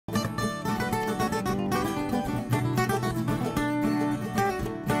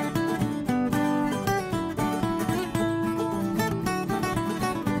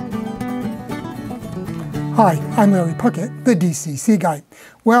Hi, I'm Larry Puckett, the DCC guy.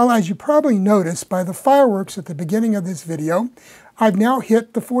 Well, as you probably noticed by the fireworks at the beginning of this video, I've now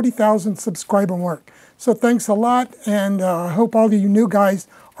hit the 40,000 subscriber mark. So thanks a lot, and I hope all of you new guys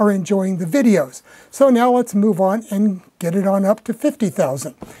are enjoying the videos. So now let's move on and get it on up to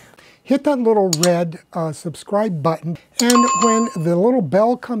 50,000. Hit that little red subscribe button, and when the little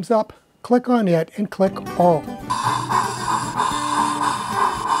bell comes up, click on it and click all.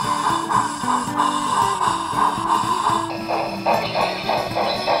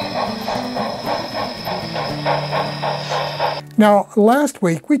 Now, last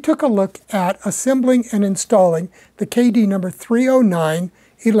week we took a look at assembling and installing the KD number 309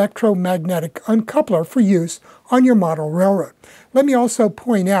 electromagnetic uncoupler for use on your model railroad. Let me also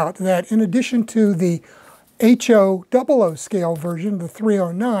point out that in addition to the HO00 scale version, the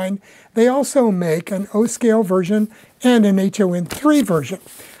 309, they also make an O scale version and an HON3 version.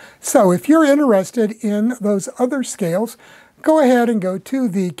 So if you're interested in those other scales, go ahead and go to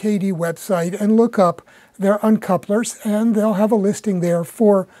the KD website and look up their uncouplers, and they'll have a listing there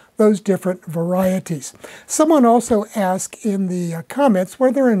for those different varieties. Someone also asked in the comments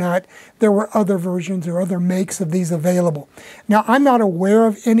whether or not there were other versions or other makes of these available. Now, I'm not aware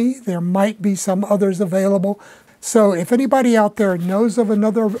of any. There might be some others available. So if anybody out there knows of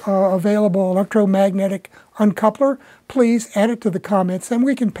another available electromagnetic uncoupler, please add it to the comments and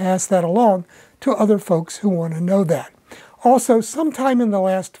we can pass that along to other folks who want to know that. Also, sometime in the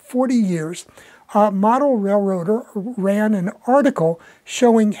last 40 years, Model Railroader ran an article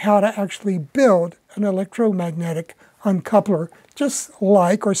showing how to actually build an electromagnetic uncoupler, just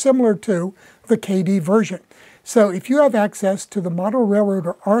like or similar to the KD version. So if you have access to the Model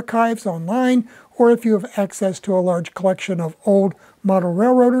Railroader archives online, or if you have access to a large collection of old model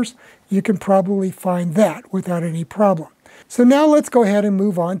railroaders, you can probably find that without any problem. So now let's go ahead and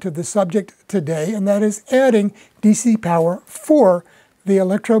move on to the subject today, and that is adding DC power for the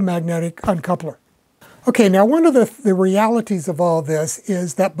electromagnetic uncoupler. Okay, now one of the realities of all this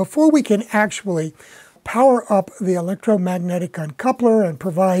is that before we can actually power up the electromagnetic uncoupler and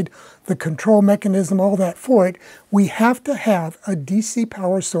provide the control mechanism, all that for it, we have to have a DC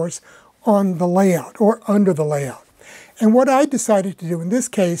power source on the layout or under the layout. And what I decided to do in this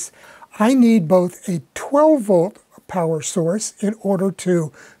case, I need both a 12-volt power source in order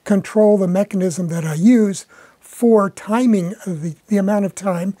to control the mechanism that I use for timing the amount of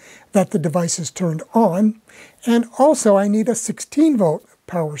time that the device is turned on. And also I need a 16-volt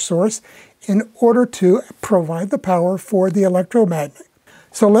power source in order to provide the power for the electromagnet.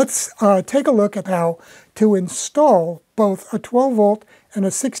 So let's take a look at how to install both a 12-volt and a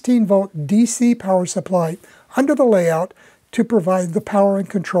 16-volt DC power supply under the layout to provide the power and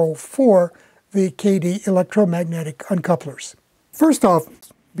control for the KD electromagnetic uncouplers. First off,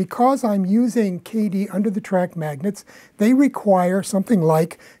 because I'm using KD under the track magnets, they require something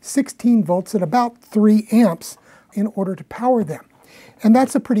like 16 volts at about 3 amps in order to power them. And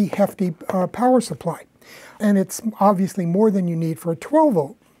that's a pretty hefty power supply. And it's obviously more than you need for a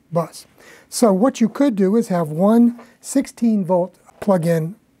 12-volt bus. So what you could do is have one 16-volt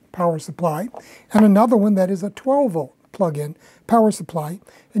plug-in power supply and another one that is a 12-volt plug-in power supply,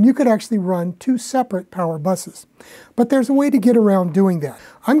 and you could actually run two separate power buses. But there's a way to get around doing that.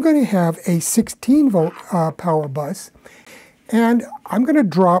 I'm going to have a 16-volt power bus, and I'm going to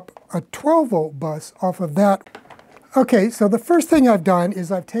drop a 12-volt bus off of that. Okay, so the first thing I've done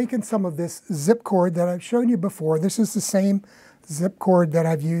is I've taken some of this zip cord that I've shown you before. This is the same zip cord that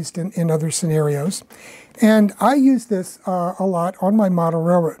I've used in other scenarios, and I use this a lot on my model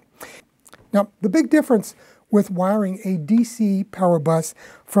railroad. Now, the big difference with wiring a DC power bus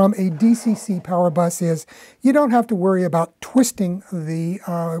from a DCC power bus is you don't have to worry about twisting the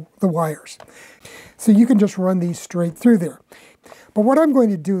wires. So you can just run these straight through there. But what I'm going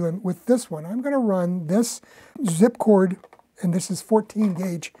to do with this one, I'm going to run this zip cord, and this is 14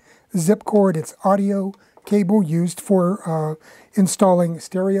 gauge zip cord. It's audio cable used for installing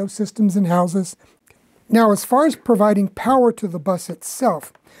stereo systems in houses. Now, as far as providing power to the bus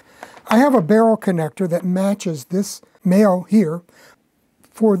itself, I have a barrel connector that matches this male here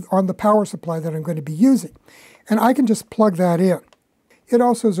on the power supply that I'm going to be using. And I can just plug that in. It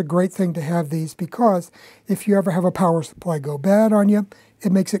also is a great thing to have these because if you ever have a power supply go bad on you,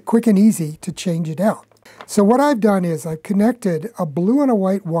 it makes it quick and easy to change it out. So what I've done is I've connected a blue and a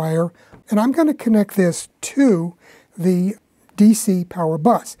white wire, and I'm going to connect this to the DC power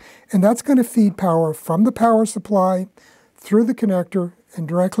bus. And that's going to feed power from the power supply through the connector and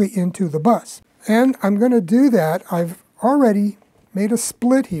directly into the bus. And I'm going to do that. I've already made a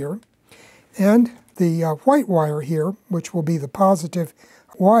split here, and the white wire here, which will be the positive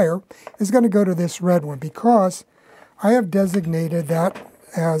wire is going to go to this red one because I have designated that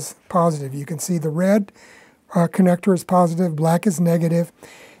as positive. You can see the red connector is positive, black is negative.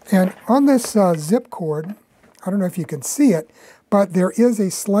 And on this zip cord, I don't know if you can see it, but there is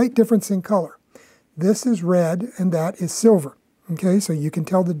a slight difference in color. This is red and that is silver. Okay, so you can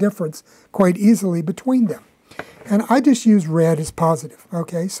tell the difference quite easily between them. And I just use red as positive.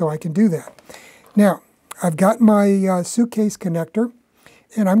 Okay, so I can do that. Now, I've got my suitcase connector,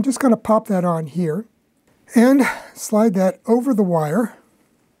 and I'm just going to pop that on here and slide that over the wire.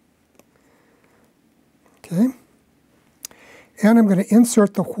 Okay. And I'm going to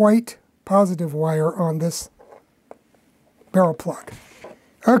insert the white positive wire on this barrel plug.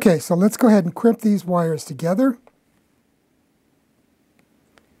 Okay, so let's go ahead and crimp these wires together.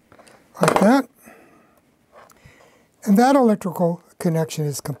 Like that. And that electrical connection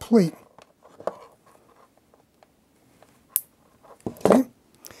is complete. Okay.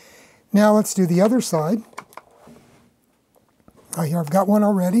 Now let's do the other side. Here I've got one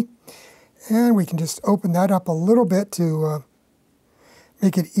already. And we can just open that up a little bit to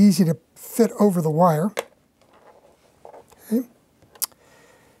make it easy to fit over the wire. Okay.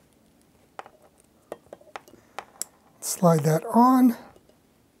 Slide that on.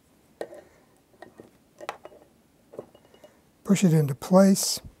 Push it into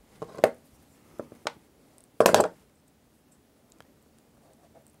place.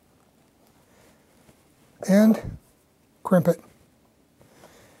 And crimp it.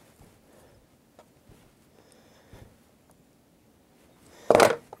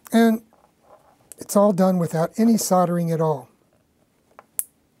 And it's all done without any soldering at all.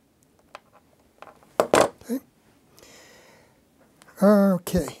 Okay.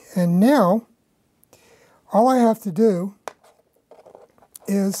 Okay, and now all I have to do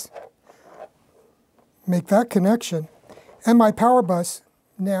is make that connection, and my power bus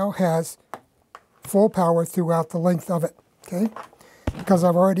now has full power throughout the length of it, okay? Because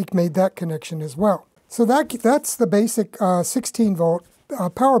I've already made that connection as well. So that's the basic 16-volt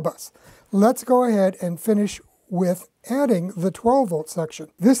power bus. Let's go ahead and finish with adding the 12-volt section.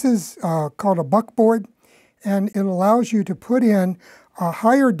 This is called a buckboard, and it allows you to put in a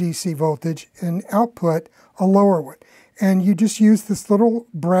higher DC voltage and output a lower one. And you just use this little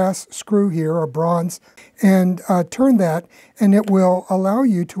brass screw here, or bronze, and turn that, and it will allow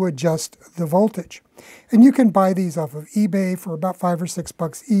you to adjust the voltage. And you can buy these off of eBay for about $5 or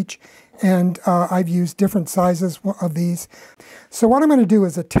 $6 each, and I've used different sizes of these. So what I'm going to do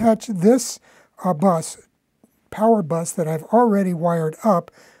is attach this power bus that I've already wired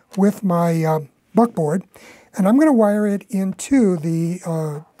up with my buckboard, and I'm going to wire it into the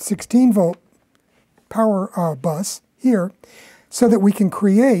 16-volt power bus here, so that we can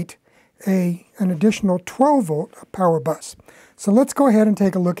create an additional 12-volt power bus. So let's go ahead and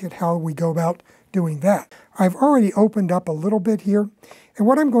take a look at how we go about doing that. I've already opened up a little bit here, and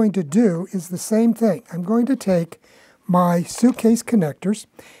what I'm going to do is the same thing. I'm going to take my suitcase connectors,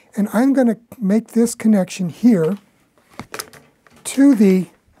 and I'm going to make this connection here to the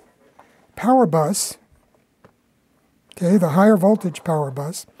power bus, okay, the higher voltage power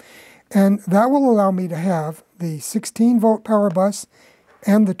bus, and that will allow me to have the 16-volt power bus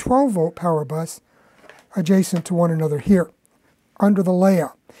and the 12-volt power bus adjacent to one another here under the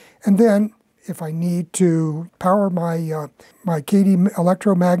layout. And then if I need to power my KD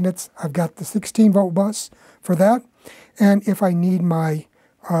electromagnets, I've got the 16-volt bus for that. And if I need my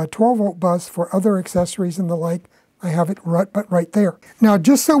 12-volt bus for other accessories and the like, I have it right there. Now,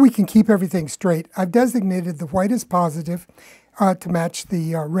 just so we can keep everything straight, I've designated the white as positive to match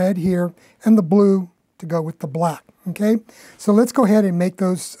the red here, and the blue to go with the black, okay? So let's go ahead and make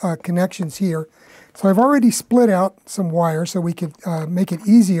those connections here. So I've already split out some wire so we could make it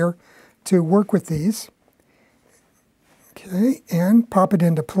easier to work with these. Okay, and pop it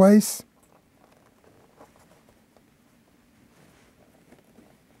into place.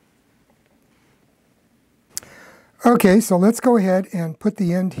 Okay, so let's go ahead and put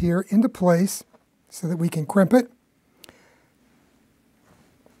the end here into place so that we can crimp it.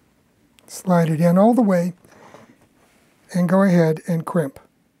 Slide it in all the way and go ahead and crimp.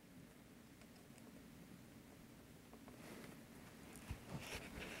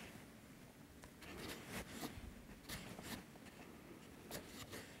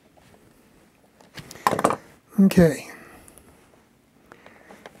 Okay.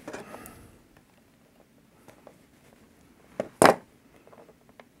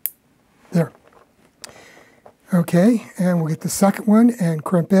 There. Okay, and we'll get the second one and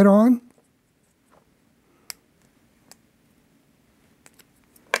crimp it on.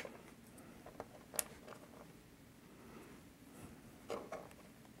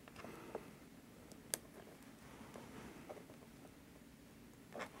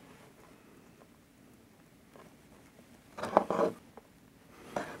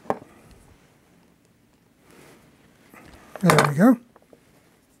 There we go.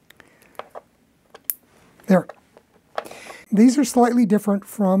 There. These are slightly different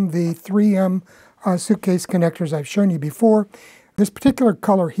from the 3M suitcase connectors I've shown you before. This particular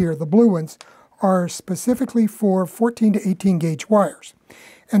color here, the blue ones, are specifically for 14 to 18 gauge wires.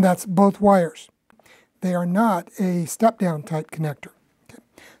 And that's both wires. They are not a step-down type connector. Okay.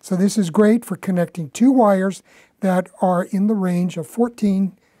 So this is great for connecting two wires that are in the range of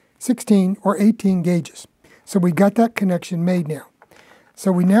 14, 16, or 18 gauges. So we got that connection made now.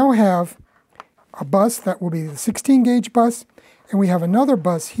 So we now have a bus that will be the 16 gauge bus, and we have another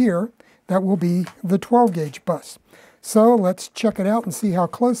bus here that will be the 12 gauge bus. So let's check it out and see how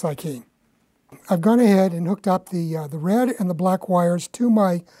close I came. I've gone ahead and hooked up the red and the black wires to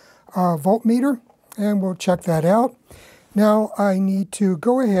my voltmeter, and we'll check that out. Now I need to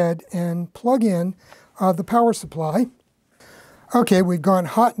go ahead and plug in the power supply. Okay, we've gone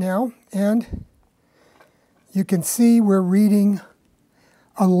hot now, and you can see we're reading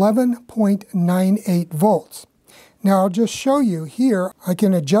 11.98 volts. Now I'll just show you here, I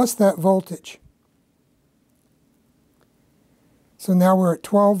can adjust that voltage. So now we're at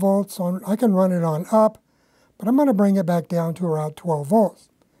 12 volts. I can run it on up, but I'm going to bring it back down to around 12 volts.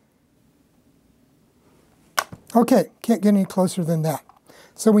 Okay, can't get any closer than that.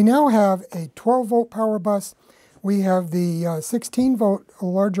 So we now have a 12 volt power bus. We have the 16 volt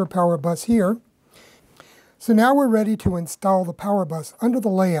larger power bus here. So now we're ready to install the power bus under the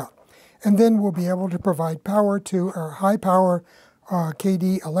layout. And then we'll be able to provide power to our high power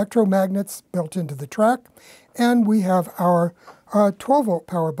KD electromagnets built into the track. And we have our 12 volt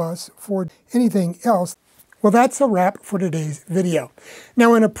power bus for anything else. Well, that's a wrap for today's video.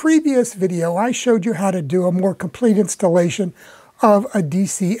 Now, in a previous video, I showed you how to do a more complete installation of a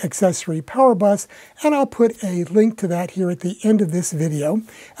DC accessory power bus, and I'll put a link to that here at the end of this video,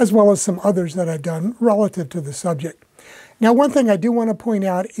 as well as some others that I've done relative to the subject. Now, one thing I do want to point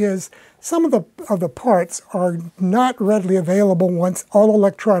out is some of the parts are not readily available once all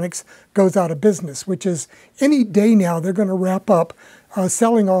electronics goes out of business, which is any day now they're going to wrap up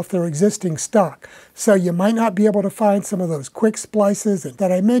selling off their existing stock. So you might not be able to find some of those quick splices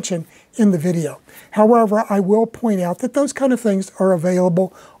that I mentioned in the video. However, I will point out that those kind of things are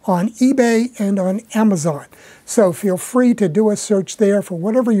available on eBay and on Amazon. So feel free to do a search there for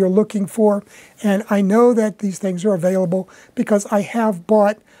whatever you're looking for. And I know that these things are available because I have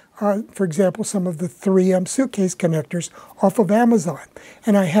bought for example, some of the 3M suitcase connectors off of Amazon.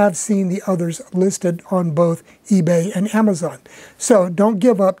 And I have seen the others listed on both eBay and Amazon. So don't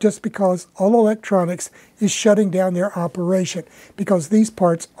give up just because all electronics is shutting down their operation, because these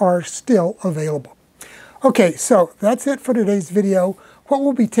parts are still available. Okay, so that's it for today's video. What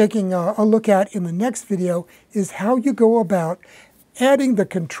we'll be taking a look at in the next video is how you go about adding the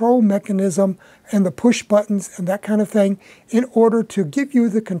control mechanism and the push buttons and that kind of thing in order to give you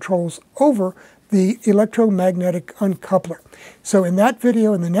the controls over the electromagnetic uncoupler. So in that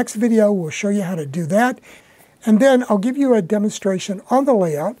video, in the next video, we'll show you how to do that. And then I'll give you a demonstration on the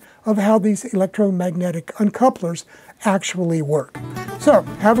layout of how these electromagnetic uncouplers actually work. So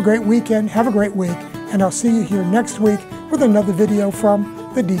have a great weekend, have a great week, and I'll see you here next week with another video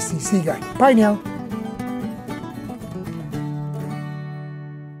from the DCC Guy. Bye now.